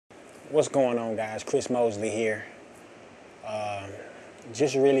What's going on, guys? Chris Mosley here.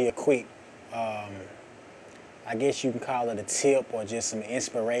 Just really a quick, I guess you can call it a tip or just some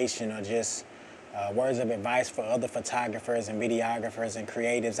inspiration or just words of advice for other photographers and videographers and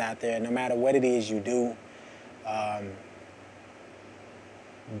creatives out there. No matter what it is you do,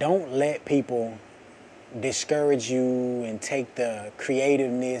 don't let people discourage you and take the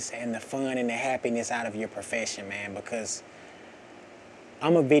creativeness and the fun and the happiness out of your profession, man, because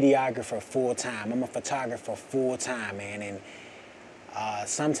I'm a videographer full time. I'm a photographer full time, man, and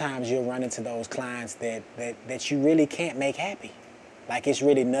sometimes you'll run into those clients that you really can't make happy. Like, it's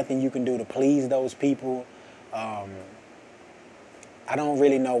really nothing you can do to please those people. I don't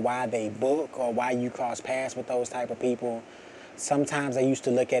really know why they book or why you cross paths with those type of people. Sometimes I used to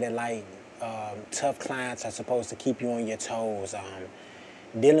look at it like tough clients are supposed to keep you on your toes.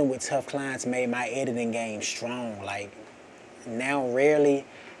 Dealing with tough clients made my editing game strong. Like, now rarely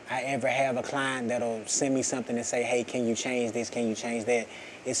I ever have a client that'll send me something and say, hey, can you change this, can you change that?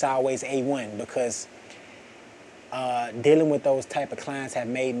 It's always A1 because dealing with those type of clients have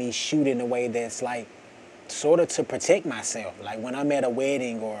made me shoot in a way that's like sort of to protect myself. Like when I'm at a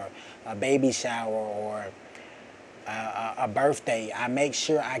wedding or a baby shower or a birthday, I make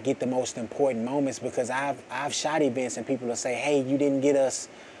sure I get the most important moments because I've shot events and people will say, hey, you didn't get us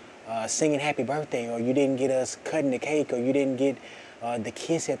singing happy birthday, or you didn't get us cutting the cake, or you didn't get the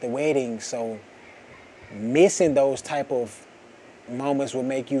kiss at the wedding. So missing those type of moments will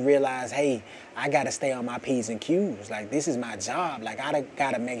make you realize, hey, I got to stay on my P's and Q's. Like, this is my job. Like, I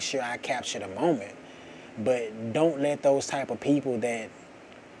got to make sure I capture the moment. But don't let those type of people that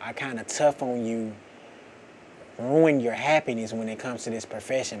are kind of tough on you ruin your happiness when it comes to this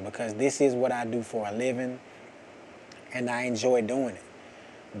profession, because this is what I do for a living and I enjoy doing it.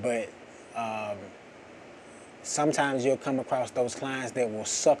 But sometimes you'll come across those clients that will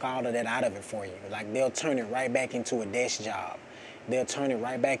suck all of that out of it for you. Like, they'll turn it right back into a desk job. They'll turn it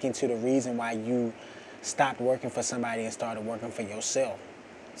right back into the reason why you stopped working for somebody and started working for yourself.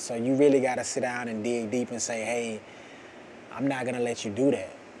 So you really got to sit down and dig deep and say, hey, I'm not going to let you do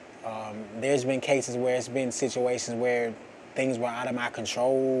that. There's been cases where it's been situations where things were out of my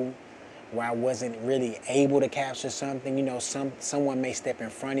control, where I wasn't really able to capture something. You know, someone may step in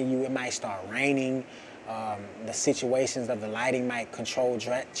front of you. It might start raining. The situations of the lighting might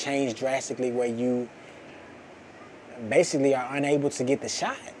change drastically where you basically are unable to get the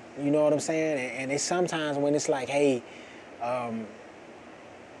shot. You know what I'm saying? And it's sometimes when it's like, hey,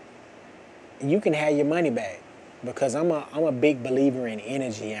 you can have your money back. Because I'm a big believer in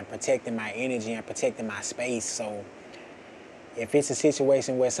energy and protecting my energy and protecting my space. So if it's a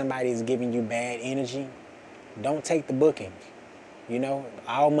situation where somebody is giving you bad energy, don't take the booking. You know,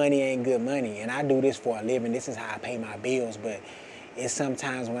 all money ain't good money. And I do this for a living. This is how I pay my bills. But it's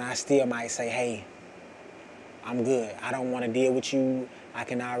sometimes when I still might say, hey, I'm good. I don't want to deal with you. I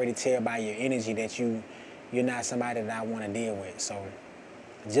can already tell by your energy that you're not somebody that I want to deal with. So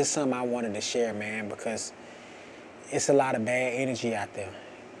just something I wanted to share, man, because it's a lot of bad energy out there.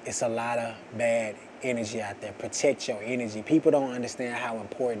 It's a lot of bad energy out there. Protect your energy. People don't understand how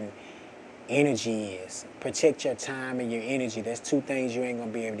important energy is. Protect your time and your energy. There's two things you ain't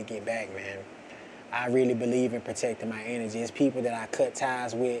gonna be able to get back, man. I really believe in protecting my energy. It's people that I cut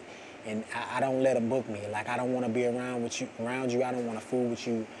ties with, and I don't let them book me. Like, I don't want to be around you. I don't want to fool with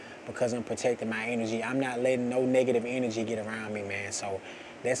you because I'm protecting my energy. I'm not letting no negative energy get around me, man. So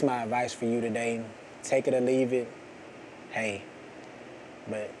that's my advice for you today. Take it or leave it. Hey,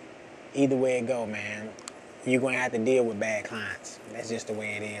 but either way it go, man, you're going to have to deal with bad clients. That's just the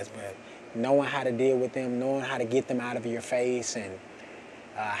way it is. But knowing how to deal with them, knowing how to get them out of your face, and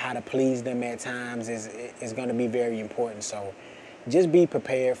how to please them at times is going to be very important. So just be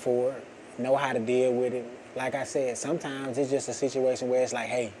prepared for it. Know how to deal with it. Like I said, sometimes it's just a situation where it's like,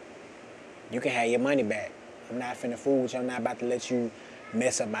 hey, you can have your money back. I'm not finna fool with you. I'm not about to let you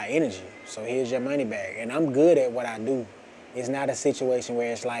mess up my energy. So here's your money back. And I'm good at what I do. It's not a situation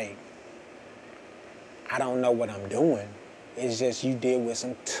where it's like, I don't know what I'm doing. It's just you deal with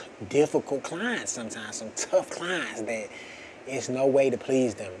some difficult clients sometimes, some tough clients that it's no way to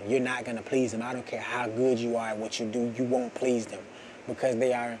please them. You're not going to please them. I don't care how good you are at what you do, you won't please them because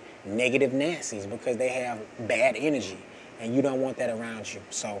they are negative Nancy's, because they have bad energy, and you don't want that around you.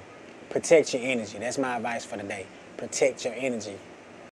 So protect your energy. That's my advice for the day. Protect your energy.